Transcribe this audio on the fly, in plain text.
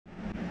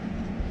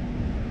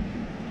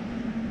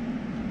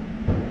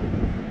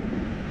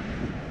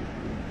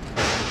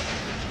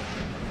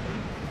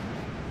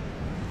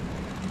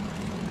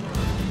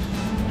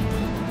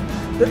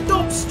The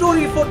top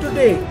story for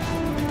today.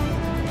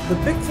 The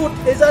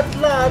Bigfoot is at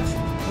large.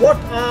 What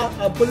are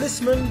our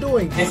policemen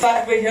doing? In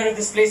fact, we're here at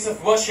this place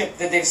of worship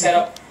that they've set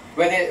up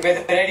where they're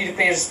ready to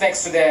pay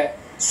respects to their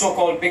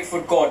so-called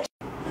Bigfoot god.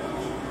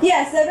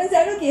 Yes, there have been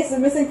several cases of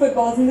missing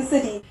footballs in the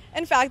city.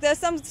 In fact, there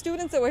are some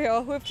students over here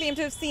who have claimed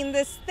to have seen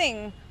this thing.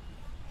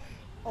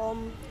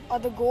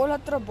 ಅದು ಗೋಲ್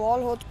ಹತ್ರ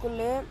ball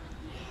ಹೋದ್ಕೂಡಲೇ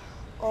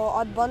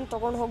ಅದು ಬಂದು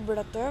ತಗೊಂಡು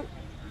ಹೋಗ್ಬಿಡತ್ತೆ.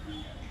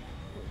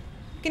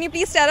 Can you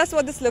please tell us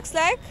what this looks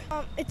like?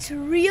 It's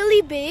really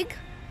big.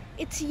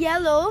 It's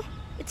yellow.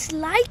 It's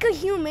like a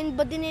human,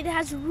 but then it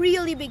has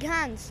really big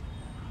hands.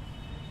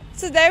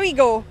 So there we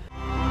go.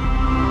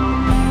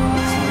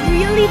 It's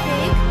really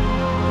big.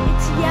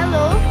 It's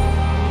yellow.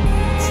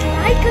 It's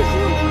like a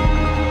human,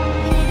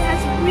 and it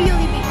has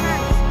really big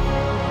hands.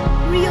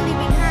 Really big.